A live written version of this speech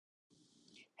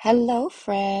Hello,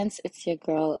 friends. It's your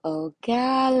girl,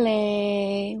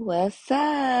 Ogale. What's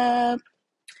up?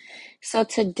 So,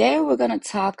 today we're going to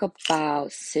talk about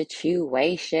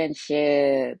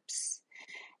situationships.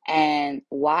 And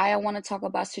why I want to talk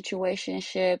about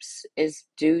situationships is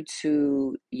due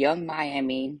to Young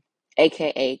Miami,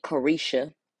 aka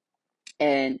Carisha,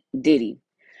 and Diddy.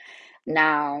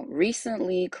 Now,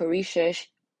 recently, Carisha,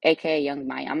 aka Young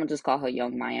Miami, I'm going to just call her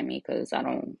Young Miami because I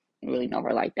don't really know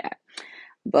her like that.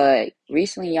 But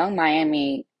recently, Young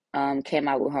Miami came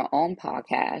out with her own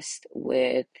podcast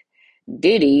with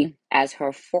Diddy as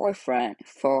her forefront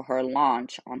for her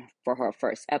launch for her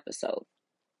first episode.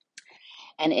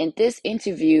 And in this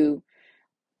interview,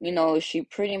 she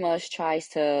pretty much tries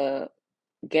to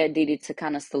get Diddy to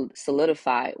kind of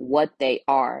solidify what they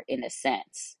are in a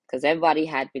sense. Because everybody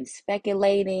had been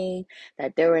speculating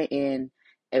that they were in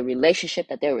a relationship,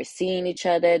 that they were seeing each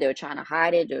other, they were trying to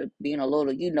hide it, they're being a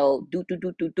little, do, do,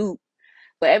 do, do, do.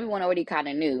 But everyone already kind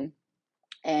of knew.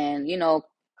 And,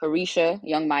 Carisha,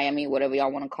 Young Miami, whatever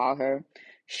y'all want to call her,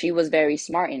 she was very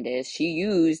smart in this. She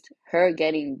used her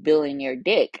getting billionaire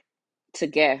dick to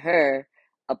get her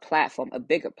a platform, a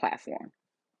bigger platform.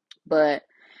 But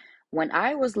when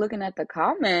I was looking at the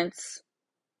comments,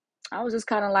 I was just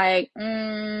kind of like,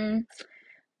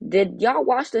 did y'all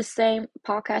watch the same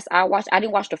podcast I watched? I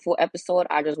didn't watch the full episode.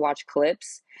 I just watched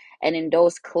clips. And in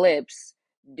those clips,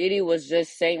 Diddy was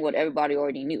just saying what everybody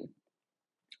already knew,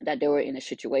 that they were in a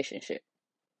situationship.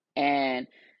 And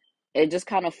it just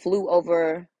kind of flew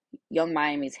over Young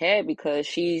Miami's head because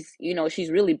she's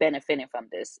really benefiting from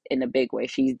this in a big way.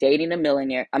 She's dating a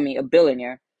billionaire.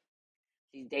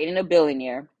 She's dating a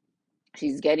billionaire.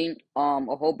 She's getting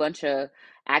a whole bunch of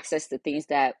access to things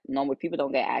that normal people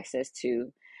don't get access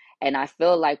to. And I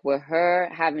feel like with her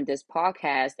having this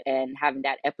podcast and having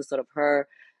that episode of her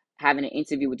having an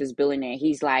interview with this billionaire,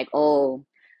 he's like, oh,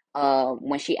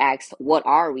 when she asked, what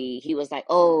are we? He was like,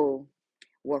 oh,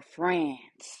 we're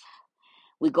friends.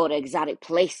 We go to exotic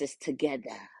places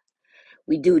together.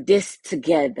 We do this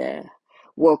together.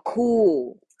 We're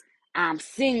cool. I'm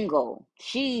single.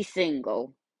 She's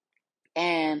single.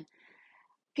 And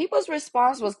people's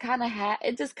response was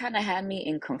it just kind of had me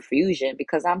in confusion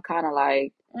because I'm kind of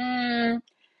like,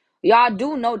 y'all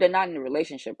do know they're not in a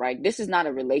relationship, right? This is not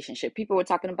a relationship. People were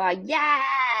talking about,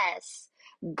 yes,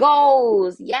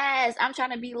 goals. Yes, I'm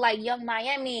trying to be like Young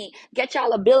Miami. Get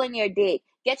y'all a billionaire dick.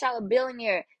 Get y'all a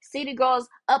billionaire. City girls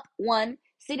up one.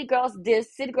 City girls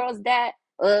this. City girls that.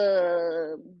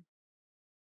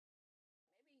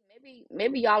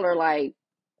 Maybe y'all are like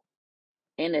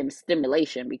in a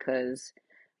stimulation because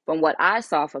from what I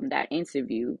saw from that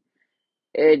interview,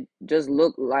 it just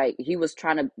looked like he was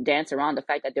trying to dance around the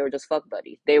fact that they were just fuck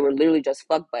buddies. They were literally just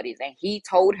fuck buddies. And he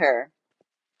told her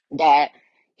that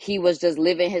he was just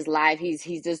living his life. He's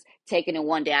just taking it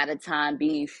one day at a time,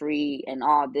 being free and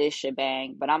all this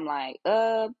shebang. But I'm like,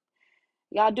 y'all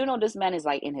do know this man is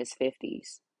like in his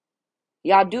 50s.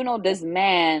 Y'all do know this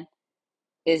man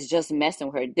is just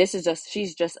messing with her.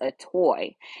 She's just a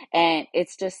toy. And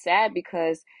it's just sad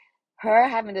because her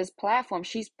having this platform,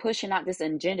 she's pushing out this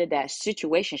agenda that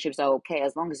situationships are okay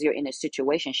as long as you're in a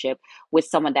situationship with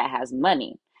someone that has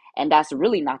money. And that's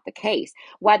really not the case.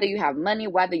 Whether you have money,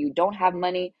 whether you don't have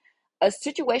money, a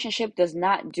situationship does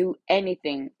not do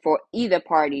anything for either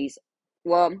parties.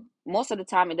 Well, most of the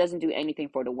time, it doesn't do anything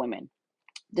for the women.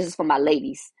 This is for my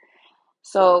ladies.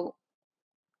 So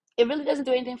it really doesn't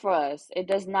do anything for us. It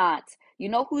does not. You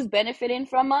know who's benefiting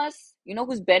from us? You know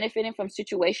who's benefiting from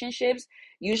situationships?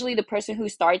 Usually the person who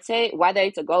starts it, whether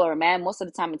it's a girl or a man, most of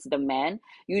the time it's the man.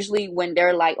 Usually when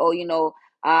they're like, oh,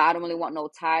 I don't really want no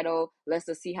title. Let's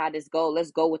just see how this go.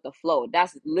 Let's go with the flow.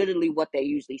 That's literally what they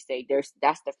usually say.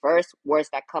 That's the first words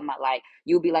that come out. Like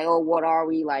you'll be like, oh, what are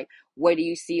we? Like, where do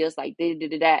you see us? Like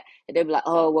that. And they'll be like,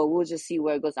 oh, well, we'll just see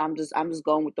where it goes. I'm just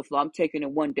going with the flow. I'm taking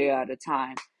it one day at a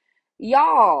time.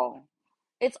 Y'all,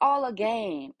 it's all a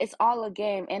game. It's all a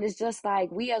game. And it's just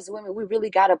like we as women, we really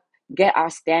got to get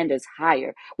our standards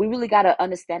higher. We really got to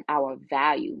understand our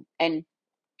value. And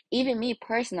even me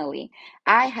personally,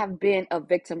 I have been a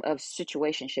victim of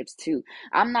situationships too.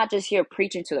 I'm not just here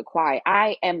preaching to the choir.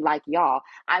 I am like y'all.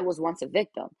 I was once a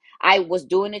victim. I was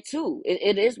doing it too.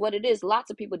 It is what it is. Lots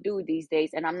of people do it these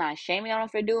days, and I'm not shaming on them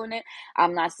for doing it.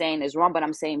 I'm not saying it's wrong, but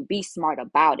I'm saying be smart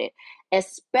about it,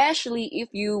 especially if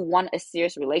you want a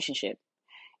serious relationship.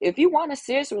 If you want a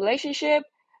serious relationship,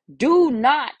 do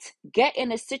not get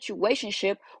in a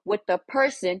situationship with the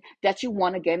person that you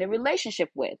want to get in a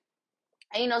relationship with.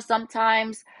 And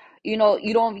sometimes, you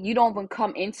don't even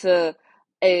come into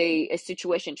a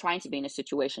situation, trying to be in a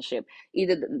situationship.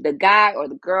 Either the guy or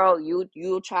the girl,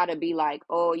 you'll try to be like,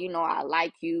 oh, I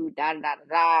like you, da da da da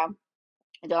da.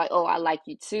 And they're like, oh, I like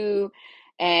you too.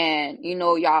 And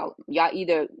y'all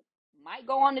either might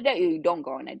go on a date or you don't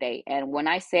go on a date. And when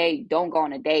I say don't go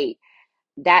on a date,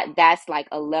 that's like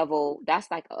a level,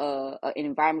 that's like an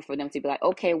environment for them to be like,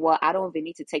 okay, well, I don't even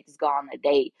need to take this girl on a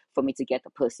date for me to get the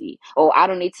pussy, or I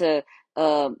don't need to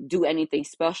do anything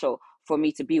special for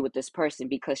me to be with this person,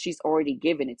 because she's already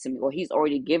given it to me, or he's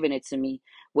already given it to me,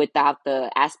 without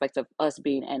the aspect of us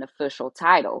being an official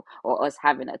title or us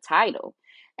having a title.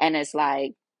 And it's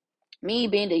like, me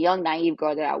being the young naive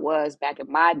girl that I was back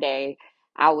in my day,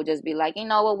 I would just be like,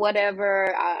 what,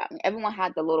 whatever. Everyone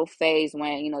had the little phase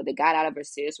when they got out of a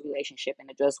serious relationship and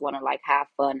they just want to like have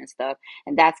fun and stuff,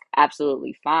 and that's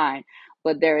absolutely fine.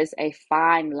 But there is a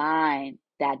fine line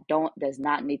that does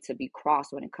not need to be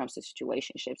crossed when it comes to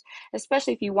situationships,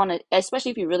 especially if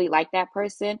you really like that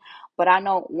person. But I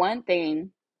know one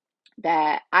thing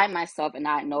that I myself, and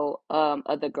I know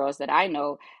other girls that I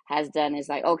know, has done is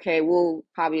like, okay, we'll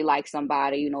probably like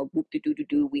somebody, boop do do do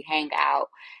do, we hang out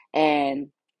and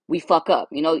we fuck up.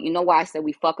 You know why I said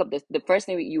we fuck up? The first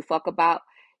thing you fuck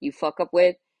up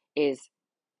with is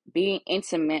being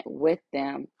intimate with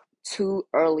them too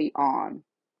early on.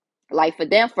 Like for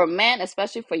them, for men,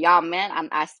 especially for y'all men,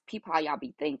 I peep how y'all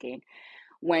be thinking.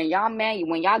 When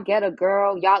y'all get a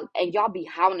girl, y'all be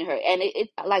hounding her, and it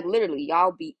like literally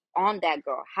y'all be on that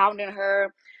girl, hounding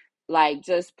her, like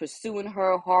just pursuing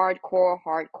her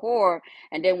hardcore.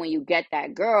 And then when you get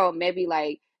that girl, maybe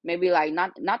like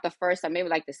not the first time, maybe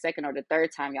like the second or the third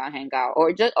time y'all hang out, or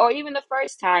even the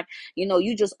first time,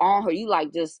 you just on her, you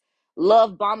like just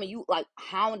love bombing, you like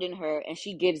hounding her, and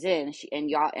she gives in, and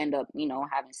y'all end up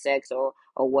having sex or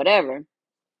whatever.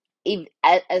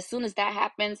 As soon as that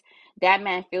happens, that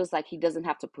man feels like he doesn't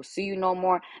have to pursue you no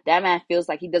more. That man feels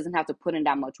like he doesn't have to put in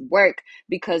that much work,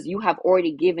 because you have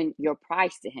already given your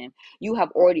price to him. You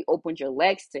have already opened your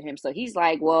legs to him. So he's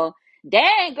like, well,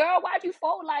 dang, girl, why'd you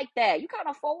fold like that? You kind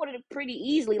of folded it pretty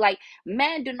easily. Like,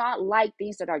 men do not like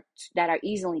things that are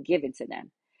easily given to them.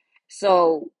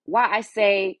 So why I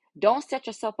say don't set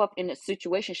yourself up in a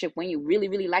situationship when you really,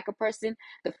 really like a person.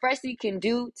 The first thing you can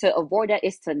do to avoid that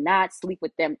is to not sleep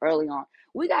with them early on.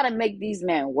 We got to make these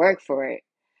men work for it.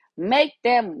 Make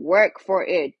them work for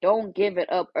it. Don't give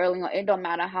it up early on. It don't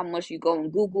matter how much you go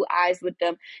and Google eyes with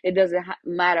them. It doesn't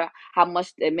matter how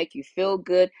much they make you feel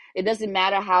good. It doesn't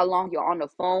matter how long you're on the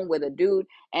phone with a dude.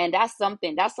 And that's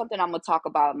something I'm gonna talk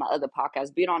about in my other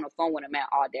podcast. Being on the phone with a man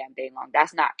all damn day long.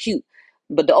 That's not cute.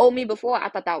 But the old me before, I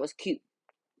thought that was cute.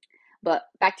 But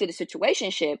back to the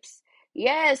situationships.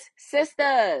 Yes,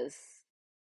 sisters,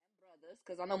 brothers,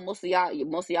 because I know most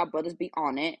of y'all brothers be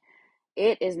on it.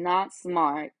 It is not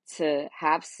smart to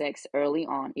have sex early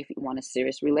on if you want a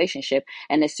serious relationship.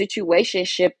 And a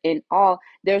situationship in all,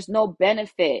 there's no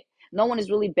benefit. No one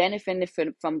is really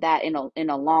benefiting from that in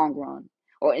a long run,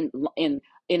 or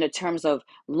in a terms of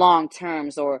long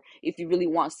terms, or if you really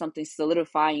want something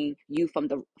solidifying you from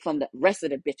the rest of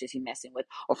the bitches you messing with,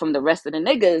 or from the rest of the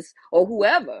niggas or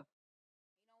whoever. You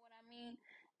know what I mean?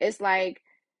 It's like,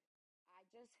 I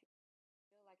just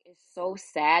feel like it's so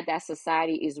sad that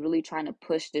society is really trying to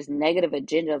push this negative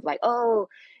agenda of like, oh,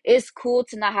 it's cool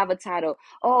to not have a title.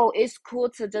 Oh, it's cool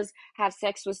to just have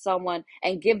sex with someone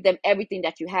and give them everything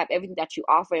that you have, everything that you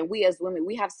offer. And we as women,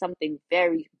 we have something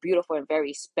very beautiful and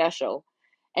very special.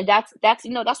 And that's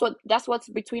what's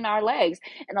between our legs.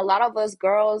 And a lot of us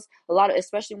girls,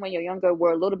 especially when you're younger,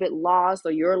 we're a little bit lost,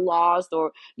 or you're lost,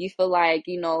 or you feel like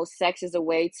sex is a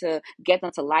way to get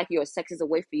them to like you, or sex is a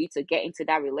way for you to get into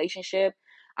that relationship.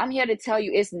 I'm here to tell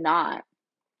you, it's not.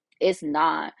 It's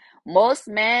not. Most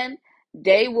men,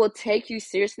 they will take you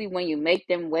seriously when you make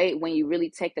them wait, when you really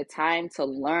take the time to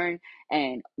learn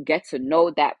and get to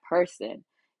know that person.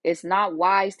 It's not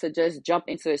wise to just jump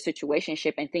into a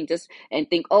situationship and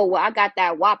think, oh well, I got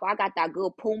that whop, I got that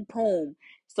good poom poom.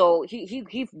 So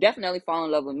he definitely fall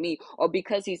in love with me, or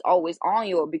because he's always on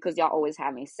you, or because y'all always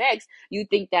having sex, you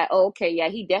think that, oh, okay, yeah,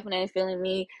 he definitely feeling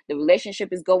me. The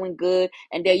relationship is going good,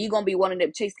 and then you gonna be one of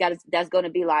them chicks that's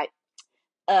gonna be like,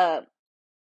 uh,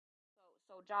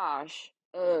 so Josh,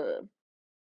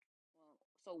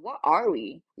 so what are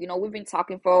we? We've been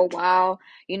talking for a while.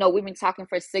 We've been talking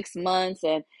for 6 months,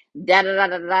 and da da da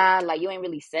da da. Like, you ain't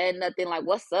really said nothing. Like,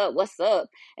 what's up? What's up?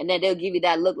 And then they'll give you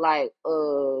that look like,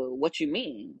 what you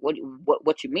mean? What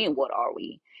you mean? What are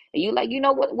we? And you like, you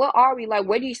know what are we? Like,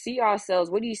 where do you see ourselves?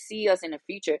 Where do you see us in the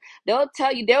future? They'll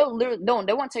tell you, they'll literally, don't,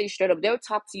 they won't tell you straight up. They'll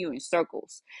talk to you in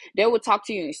circles. They will talk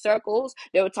to you in circles.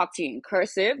 They will talk to you in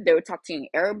cursive. They will talk to you in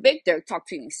Arabic. They'll talk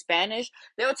to you in Spanish.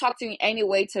 They will talk to you in any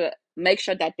way to make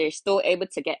sure that they're still able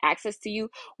to get access to you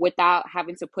without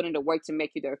having to put in the work to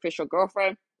make you their official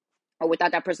girlfriend, or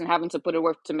without that person having to put in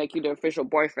work to make you their official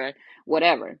boyfriend,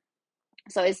 whatever.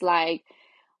 So it's like,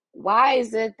 why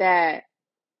is it that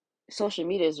social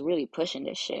media is really pushing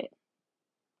this shit?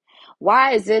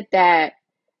 Why is it that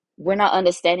we're not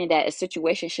understanding that a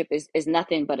situationship is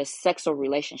nothing but a sexual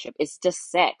relationship? It's just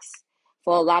sex.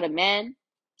 For a lot of men,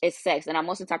 it's sex. And I'm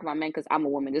mostly talking about men because I'm a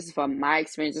woman. This is from my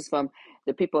experience. This is from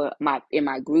the people in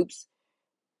my groups.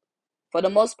 For the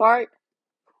most part,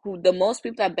 who the most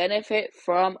people that benefit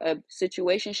from a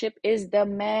situationship is the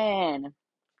man.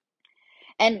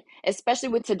 And especially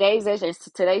with today's age and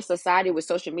today's society with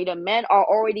social media, men are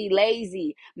already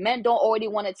lazy. Men don't already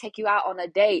want to take you out on a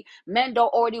date. Men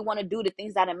don't already want to do the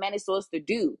things that a man is supposed to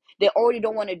do. They already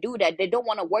don't want to do that. They don't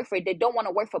want to work for it. They don't want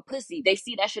to work for pussy. They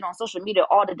see that shit on social media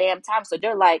all the damn time. So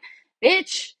they're like,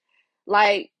 bitch,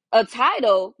 like a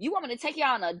title, you want me to take you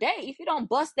out on a date? If you don't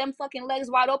bust them fucking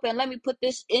legs wide open and let me put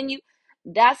this in you.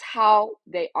 That's how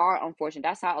they are, unfortunately.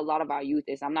 That's how a lot of our youth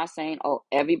is. I'm not saying, oh,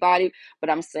 everybody,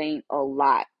 but I'm saying a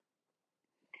lot.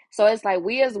 So it's like,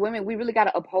 we as women, we really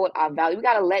gotta uphold our value. We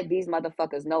gotta let these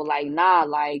motherfuckers know, like, nah,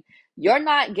 like, you're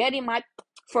not getting my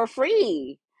for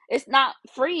free. It's not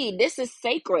free. This is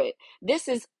sacred. This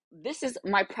is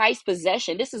my prized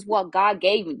possession. This is what God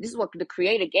gave me. This is what the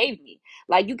Creator gave me.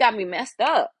 Like, you got me messed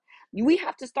up. We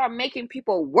have to start making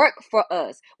people work for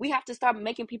us. We have to start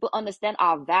making people understand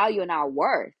our value and our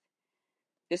worth.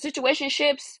 The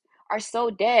situationships are so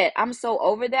dead. I'm so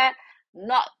over that.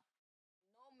 Not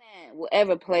no man will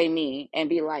ever play me and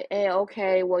be like, hey,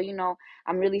 okay, well,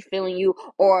 I'm really feeling you.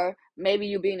 Or maybe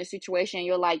you be in a situation,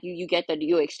 you're like, you get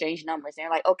you exchange numbers, and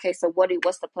you're like, okay, so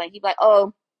what's the plan? He's like,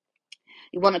 oh,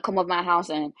 you want to come over my house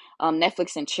and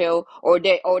Netflix and chill, or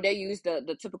they use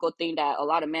the typical thing that a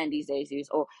lot of men these days use.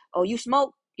 Or, oh, you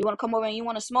smoke? You want to come over and you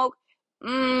want to smoke?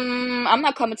 I'm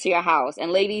not coming to your house.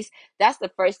 And ladies, that's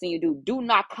the first thing you do. Do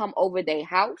not come over their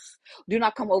house. Do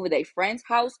not come over their friend's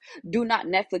house. Do not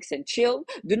Netflix and chill.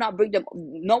 Do not bring them.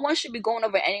 No one should be going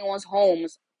over anyone's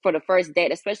homes for the first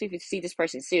date, especially if you see this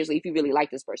person seriously, if you really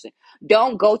like this person.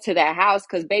 Don't go to that house,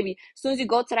 because baby, as soon as you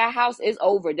go to that house, it's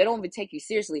over. They don't even take you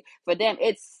seriously. For them,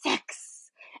 it's sex.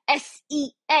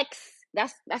 Sex.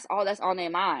 That's all that's on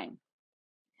their mind.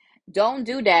 Don't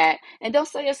do that, and don't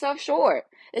sell yourself short.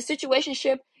 A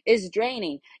situationship is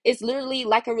draining. It's literally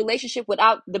like a relationship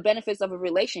without the benefits of a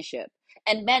relationship.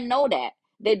 And men know that.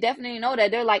 They definitely know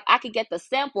that. They're like, I could get the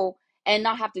sample and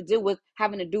not have to deal with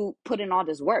having to put in all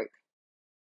this work.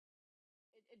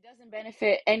 It doesn't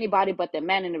benefit anybody but the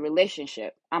man in the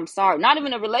relationship. I'm sorry. Not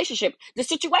even a relationship, the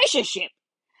situationship.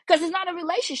 Because it's not a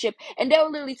relationship. And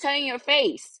they'll literally tell you in your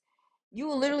face. You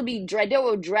will literally they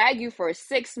will drag you for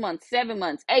 6 months, 7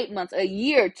 months, 8 months, a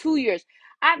year, 2 years.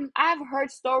 I've heard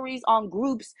stories on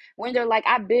groups when they're like,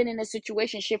 I've been in a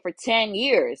situationship for 10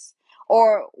 years.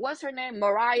 Or what's her name?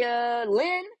 Mariah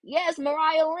Lynn? Yes,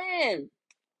 Mariah Lynn.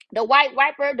 The white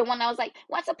wiper, the one that was like,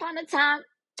 once upon a time,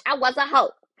 I was a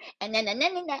hoe. And then,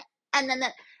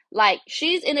 like,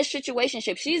 she's in a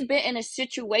situationship. She's been in a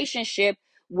situationship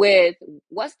with,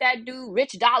 what's that dude?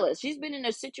 Rich Dollars. She's been in a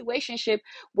situationship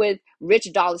with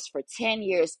Rich Dollars for 10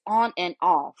 years, on and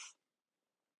off.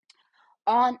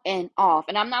 On and off.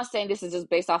 And I'm not saying this is just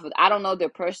based off of, I don't know their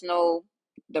personal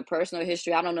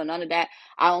history. I don't know none of that.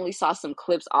 I only saw some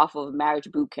clips off of Marriage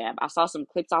Boot Camp. I saw some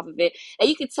clips off of it, and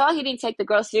you can tell he didn't take the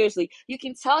girl seriously. You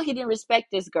can tell he didn't respect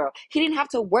this girl. He didn't have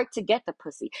to work to get the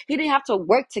pussy. He didn't have to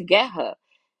work to get her.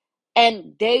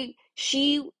 And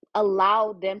she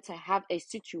allowed them to have a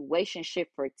situationship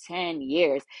for 10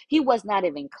 years. He was not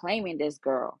even claiming this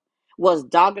girl, was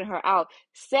dogging her out,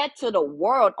 said to the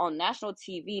world on national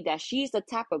TV that she's the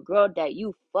type of girl that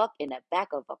you fuck in the back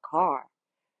of a car.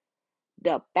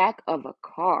 The back of a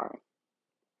car.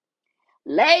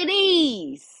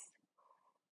 Ladies,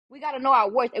 we got to know our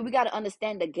worth, and we got to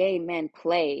understand the game men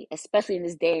play, especially in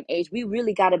this day and age. We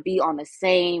really got to be on the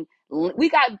same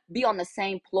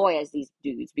ploy as these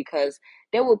dudes, because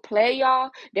they will play y'all,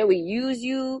 they will use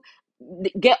you,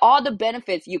 get all the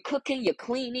benefits. You're cooking, you're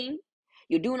cleaning,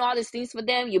 you're doing all these things for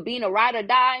them, you're being a ride or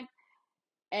die,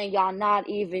 and y'all not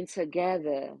even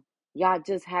together. Y'all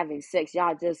just having sex.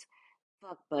 Y'all just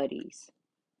fuck buddies.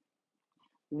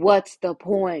 What's the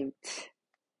point?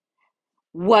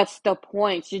 What's the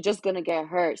point? You're just gonna get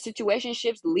hurt.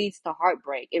 Situationships leads to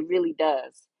heartbreak. It really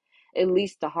does. It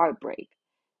leads to heartbreak.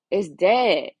 It's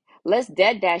dead. Let's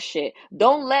dead that shit.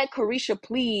 Don't let Carisha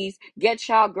please get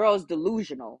y'all girls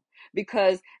delusional,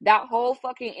 because that whole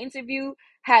fucking interview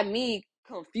had me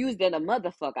confused than a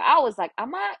motherfucker. I was like,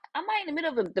 am I in the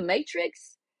middle of the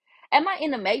Matrix? Am I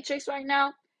in the Matrix right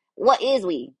now? What is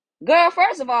we? Girl,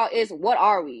 first of all, is what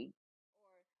are we?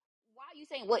 Why are you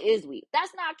saying what is we?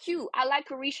 That's not cute. I like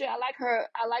Carisha. I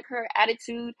like her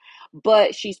attitude,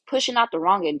 but she's pushing out the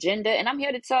wrong agenda. And I'm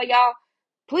here to tell y'all,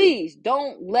 please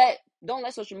don't let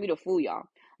social media fool y'all.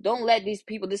 Don't let these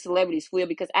people, these celebrities fool you,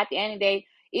 because at the end of the day,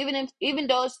 even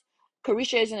though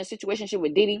Carisha is in a situation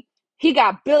with Diddy, he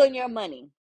got billionaire money.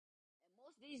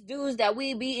 Most of these dudes that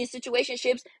we be in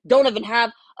situationships don't even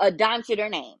have a dime to their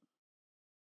name.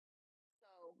 So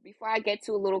before I get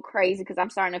too a little crazy, because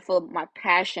I'm starting to feel my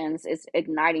passions is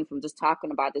igniting from just talking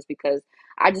about this, because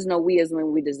I just know we as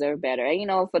women, we deserve better.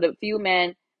 And for the few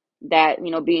men that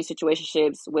be in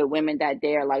situationships with women that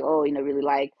they're like, oh, really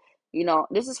like,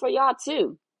 this is for y'all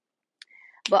too.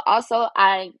 But also,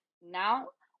 I now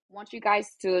want you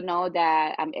guys to know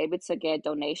that I'm able to get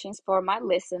donations for my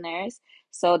listeners.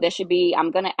 So there should be,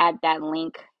 I'm going to add that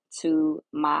link to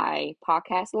my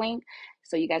podcast link.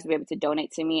 So you guys will be able to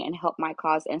donate to me and help my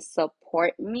cause and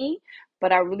support me.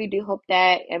 But I really do hope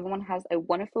that everyone has a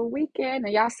wonderful weekend,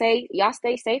 and y'all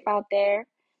stay safe out there.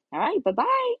 All right, bye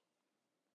bye.